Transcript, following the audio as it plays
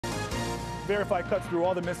Verify cuts through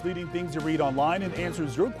all the misleading things you read online and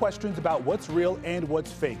answers your questions about what's real and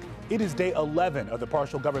what's fake. It is day 11 of the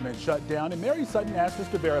partial government shutdown, and Mary Sutton asked us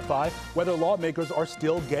to verify whether lawmakers are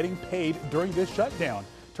still getting paid during this shutdown.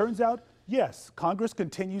 Turns out, yes, Congress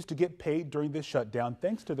continues to get paid during this shutdown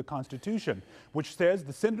thanks to the Constitution, which says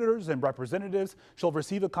the senators and representatives shall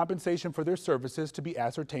receive a compensation for their services to be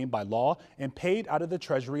ascertained by law and paid out of the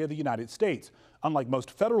Treasury of the United States. Unlike most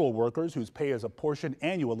federal workers whose pay is apportioned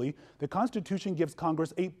annually, the Constitution gives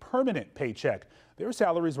Congress a permanent paycheck. Their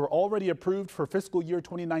salaries were already approved for fiscal year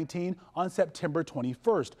 2019 on September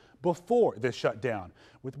 21st, before this shutdown.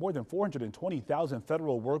 With more than 420,000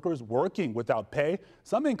 federal workers working without pay,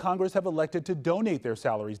 some in Congress have elected to donate their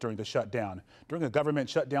salaries during the shutdown. During a government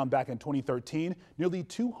shutdown back in 2013, nearly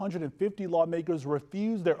 250 lawmakers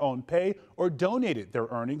refused their own pay or donated their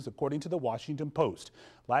earnings, according to the Washington Post.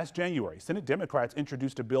 Last January, Senate Democrats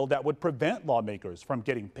introduced a bill that would prevent lawmakers from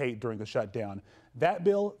getting paid during the shutdown. That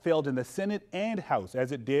bill failed in the Senate and House,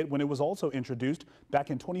 as it did when it was also introduced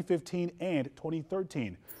back in 2015 and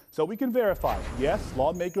 2013. So we can verify, yes,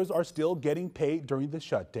 lawmakers are still getting paid during the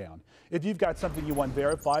shutdown. If you've got something you want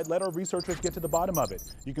verified, let our researchers get to the bottom of it.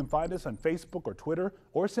 You can find us on Facebook or Twitter,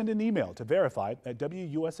 or send an email to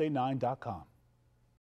verify@WUSA9.com.